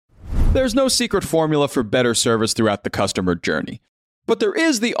There's no secret formula for better service throughout the customer journey. But there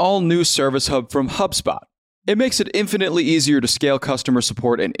is the all-new Service Hub from HubSpot. It makes it infinitely easier to scale customer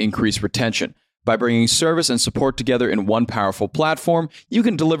support and increase retention. By bringing service and support together in one powerful platform, you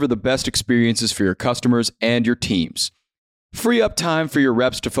can deliver the best experiences for your customers and your teams. Free up time for your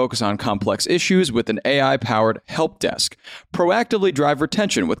reps to focus on complex issues with an AI-powered help desk. Proactively drive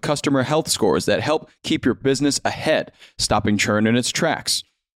retention with customer health scores that help keep your business ahead, stopping churn in its tracks.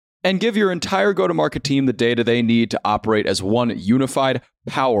 And give your entire go-to-market team the data they need to operate as one unified,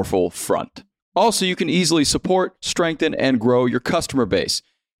 powerful front. Also, you can easily support, strengthen, and grow your customer base.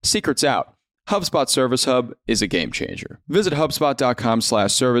 Secrets out. HubSpot Service Hub is a game changer. Visit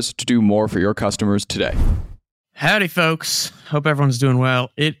HubSpot.com/service to do more for your customers today. Howdy, folks. Hope everyone's doing well.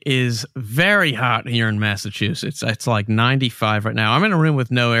 It is very hot here in Massachusetts. It's like 95 right now. I'm in a room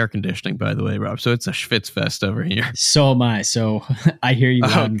with no air conditioning, by the way, Rob. So it's a schwitz fest over here. So am I. So I hear you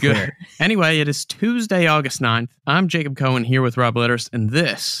loud and clear. Anyway, it is Tuesday, August 9th. I'm Jacob Cohen here with Rob Letters, and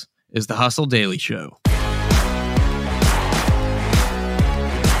this is the Hustle Daily Show.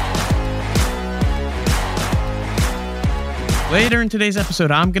 Later in today's episode,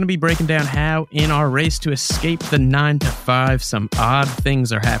 I'm going to be breaking down how, in our race to escape the 9-to-5, some odd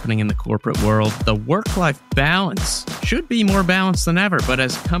things are happening in the corporate world. The work-life balance should be more balanced than ever, but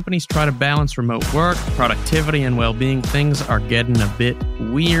as companies try to balance remote work, productivity, and well-being, things are getting a bit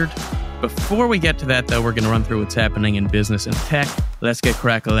weird. Before we get to that, though, we're going to run through what's happening in business and tech. Let's get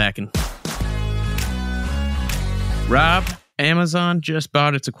crack-a-lackin'. Rob, Amazon just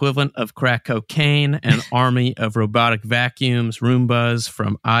bought its equivalent of crack cocaine, an army of robotic vacuums, Roombas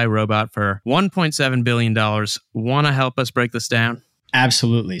from iRobot for $1.7 billion. Want to help us break this down?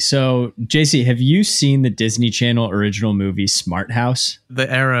 Absolutely. So, JC, have you seen the Disney Channel original movie Smart House?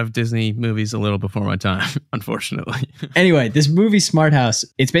 The era of Disney movies a little before my time, unfortunately. Anyway, this movie Smart House,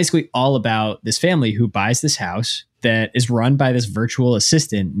 it's basically all about this family who buys this house that is run by this virtual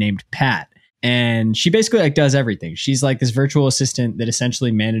assistant named Pat. And she basically does everything. She's like this virtual assistant that essentially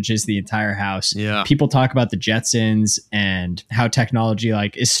manages the entire house. Yeah. People talk about the Jetsons and how technology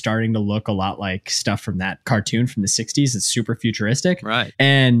is starting to look a lot like stuff from that cartoon from the 60s. It's super futuristic. Right.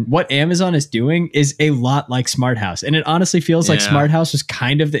 And what Amazon is doing is a lot like Smart House. And it honestly feels like Smart House was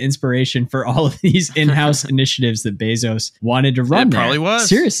kind of the inspiration for all of these in-house initiatives that Bezos wanted to run. It probably was.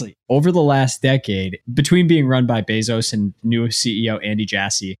 Seriously. Over the last decade, between being run by Bezos and new CEO Andy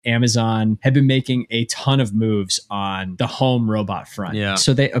Jassy, Amazon had been making a ton of moves on the home robot front. Yeah.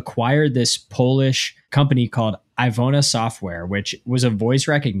 So they acquired this Polish company called Ivona Software, which was a voice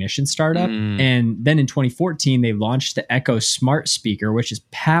recognition startup. And then in 2014, they launched the Echo Smart Speaker, which is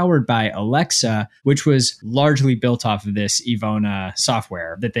powered by Alexa, which was largely built off of this Ivona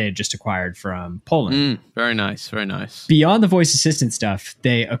software that they had just acquired from Poland. Very nice. Very nice. Beyond the voice assistant stuff,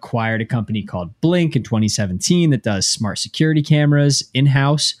 they acquired a company called Blink in 2017 that does smart security cameras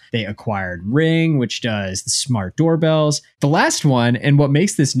in-house. They acquired Ring, which does the smart doorbells. The last one, and what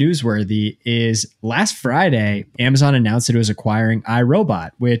makes this newsworthy, is last Friday, Amazon announced that it was acquiring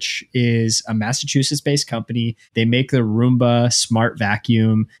iRobot, which is a Massachusetts-based company. They make the Roomba smart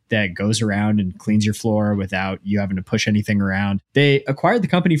vacuum that goes around and cleans your floor without you having to push anything around. They acquired the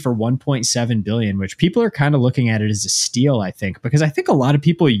company for $1.7 billion, which people are kind of looking at it as a steal, I think, because I think a lot of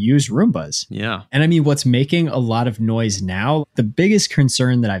people use Roombas. Yeah. And I mean, what's making a lot of noise now, the biggest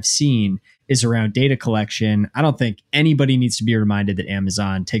concern that I've seen is around data collection. I don't think anybody needs to be reminded that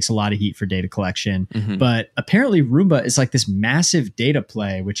Amazon takes a lot of heat for data collection, but apparently Roomba is like this massive data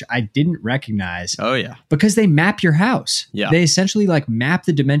play, which I didn't recognize. Oh, yeah. Because they map your house. Yeah. They essentially map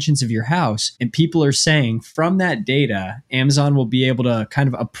the dimensions of your house, and people are saying from that data, Amazon will be able to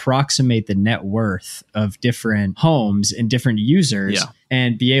kind of approximate the net worth of different homes and different users. Yeah.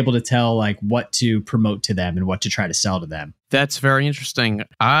 And be able to tell what to promote to them and what to try to sell to them. That's very interesting.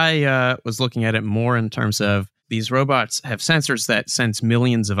 I was looking at it more in terms of these robots have sensors that sense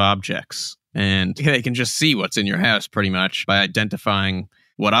millions of objects, and they can just see what's in your house pretty much by identifying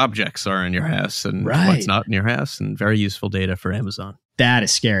what objects are in your house and what's not in your house, and very useful data for Amazon. That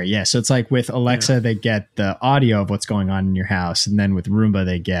is scary. Yeah. So it's like with Alexa, they get the audio of what's going on in your house. And then with Roomba,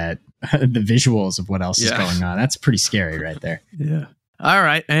 they get the visuals of what else is going on. That's pretty scary right there. Yeah. All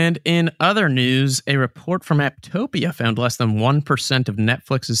right. And in other news, a report from Apptopia found less than 1% of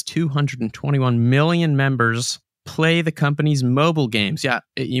Netflix's 221 million members play the company's mobile games. Yeah,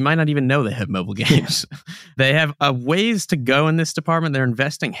 you might not even know they have mobile games. They have a ways to go in this department. They're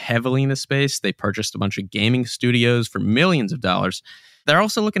investing heavily in this space. They purchased a bunch of gaming studios for millions of dollars. They're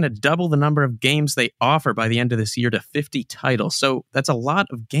also looking to double the number of games they offer by the end of this year to 50 titles. So that's a lot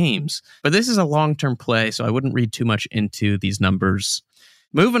of games. But this is a long-term play, so I wouldn't read too much into these numbers.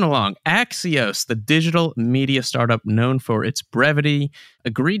 Moving along, Axios, the digital media startup known for its brevity,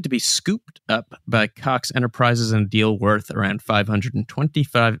 agreed to be scooped up by Cox Enterprises in a deal worth around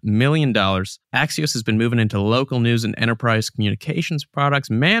 $525 million. Axios has been moving into local news and enterprise communications products.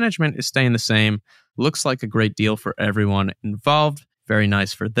 Management is staying the same. Looks like a great deal for everyone involved. Very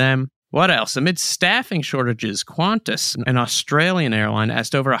nice for them. What else? Amid staffing shortages, Qantas, an Australian airline,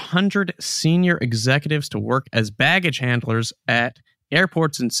 asked over 100 senior executives to work as baggage handlers at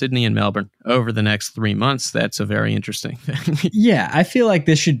airports in Sydney and Melbourne over the next 3 months. That's a very interesting thing. Yeah, I feel like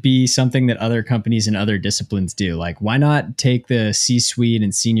this should be something that other companies and other disciplines do. Like, why not take the C-suite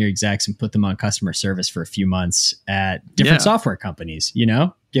and senior execs and put them on customer service for a few months at different software companies, you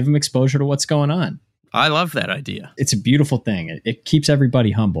know? Give them exposure to what's going on. I love that idea. It's a beautiful thing. It keeps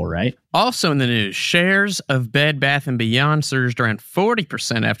everybody humble, right? Also in the news, shares of Bed Bath & Beyond surged around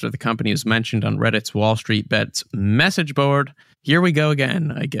 40% after the company was mentioned on Reddit's Wall Street Bets message board. Here we go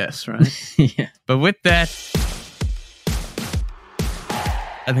again, I guess, right? Yeah. But with that,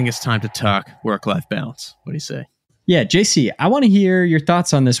 I think it's time to talk work-life balance. What do you say? Yeah, JC, I want to hear your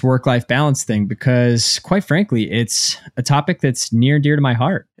thoughts on this work-life balance thing because, quite frankly, it's a topic that's near and dear to my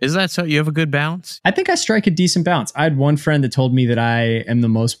heart. Is that so? You have a good balance? I think I strike a decent balance. I had one friend that told me that I am the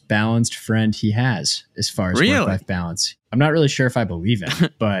most balanced friend he has as far as work-life balance. I'm not really sure if I believe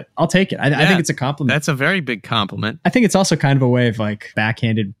it, but I'll take it. I think it's a compliment. That's a very big compliment. I think it's also kind of a way of like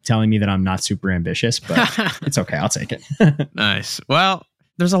backhanded telling me that I'm not super ambitious, but it's okay. I'll take it. Nice. Well,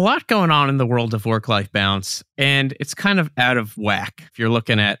 there's a lot going on in the world of work-life balance, and it's kind of out of whack. If you're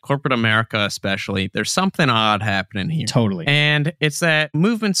looking at corporate America especially, there's something odd happening here. Totally. And it's that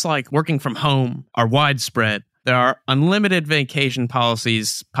movements like working from home are widespread. There are unlimited vacation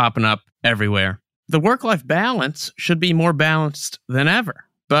policies popping up everywhere. The work-life balance should be more balanced than ever,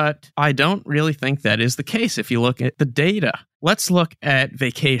 but I don't really think that is the case if you look at the data. Let's look at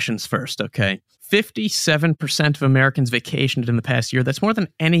vacations first, okay? 57% of Americans vacationed in the past year. That's more than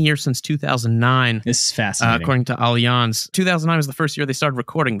any year since 2009. This is fascinating. According to Allianz. 2009 was the first year they started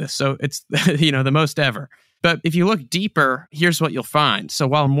recording this. So it's, the most ever. But if you look deeper, here's what you'll find. So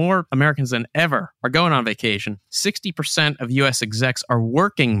while more Americans than ever are going on vacation, 60% of U.S. execs are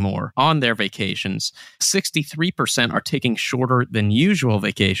working more on their vacations. 63% are taking shorter than usual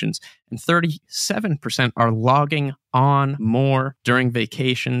vacations. And 37% are logging on more during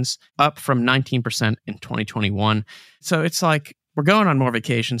vacations, up from 19% in 2021. So it's like, we're going on more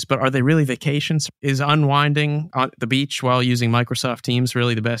vacations, but are they really vacations? Is unwinding on the beach while using Microsoft Teams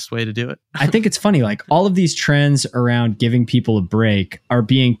really the best way to do it? I think it's funny, like all of these trends around giving people a break are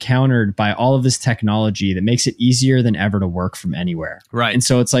being countered by all of this technology that makes it easier than ever to work from anywhere. Right. And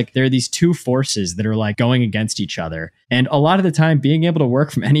so it's like there are these two forces that are like going against each other. And a lot of the time, being able to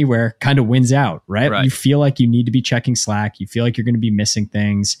work from anywhere kind of wins out, right? You feel like you need to be checking Slack. You feel like you're going to be missing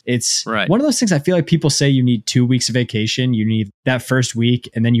things. It's one of those things I feel like people say you need 2 weeks of vacation. You need that first week,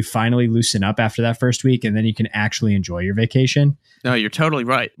 and then you finally loosen up after that first week, and then you can actually enjoy your vacation. No, you're totally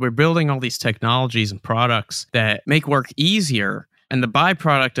right. We're building all these technologies and products that make work easier. And the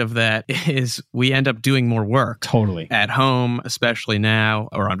byproduct of that is we end up doing more work. Totally. At home, especially now,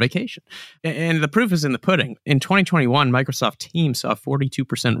 or on vacation. And the proof is in the pudding. In 2021, Microsoft Teams saw a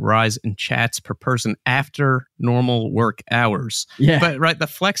 42% rise in chats per person after normal work hours. Yeah. But the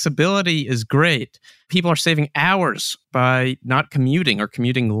flexibility is great. People are saving hours by not commuting or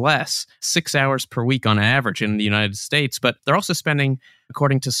commuting less, 6 hours per week on average in the United States. But they're also spending,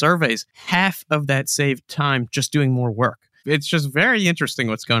 according to surveys, half of that saved time just doing more work. It's just very interesting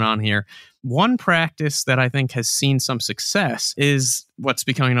what's going on here. One practice that I think has seen some success is what's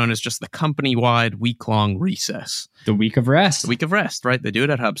becoming known as just the company-wide week-long recess. The week of rest. The week of rest, right? They do it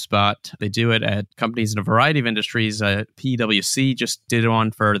at HubSpot. They do it at companies in a variety of industries. PwC just did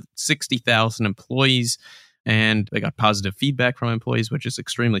one for 60,000 employees. And they got positive feedback from employees, which is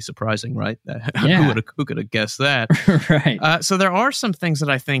extremely surprising, right? Yeah. Who could have guessed that? Right. So there are some things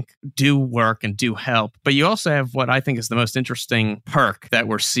that I think do work and do help. But you also have what I think is the most interesting perk that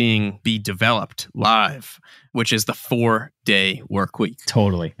we're seeing be developed live, which is the 4-day work week.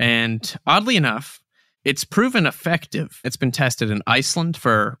 Totally. And oddly enough, it's proven effective. It's been tested in Iceland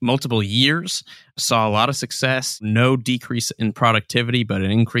for multiple years, saw a lot of success, no decrease in productivity, but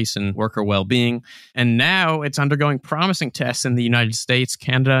an increase in worker well-being. And now it's undergoing promising tests in the United States,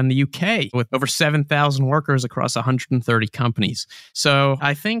 Canada, and the UK with over 7,000 workers across 130 companies. So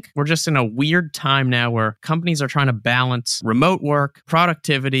I think we're just in a weird time now where companies are trying to balance remote work,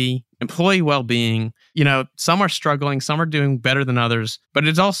 productivity, employee well-being. Some are struggling, some are doing better than others, but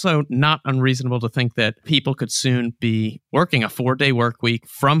it's also not unreasonable to think that people could soon be working a 4-day work week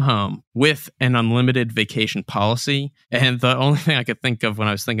from home with an unlimited vacation policy. And the only thing I could think of when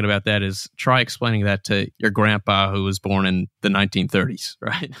I was thinking about that is try explaining that to your grandpa who was born in the 1930s,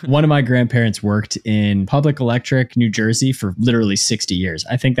 right? One of my grandparents worked in Public Electric, New Jersey for literally 60 years.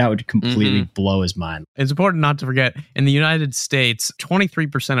 I think that would completely blow his mind. It's important not to forget, in the United States,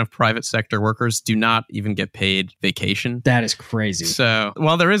 23% of private sector workers do not even get paid vacation. That is crazy. So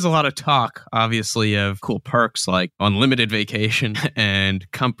while there is a lot of talk, obviously, of cool perks like unlimited vacation and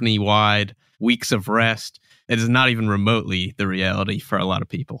company-wide weeks of rest, it is not even remotely the reality for a lot of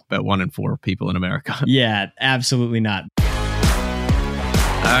people, about 1 in 4 people in America. Yeah, absolutely not.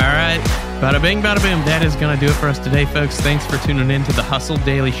 All right. Bada bing, bada boom. That is going to do it for us today, folks. Thanks for tuning in to the Hustle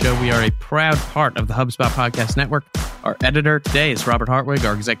Daily Show. We are a proud part of the HubSpot Podcast Network. Our editor today is Robert Hartwig.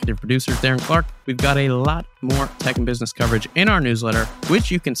 Our executive producer is Darren Clark. We've got a lot more tech and business coverage in our newsletter,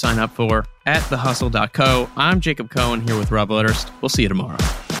 which you can sign up for at thehustle.co. I'm Jacob Cohen here with Rob Letterst. We'll see you tomorrow.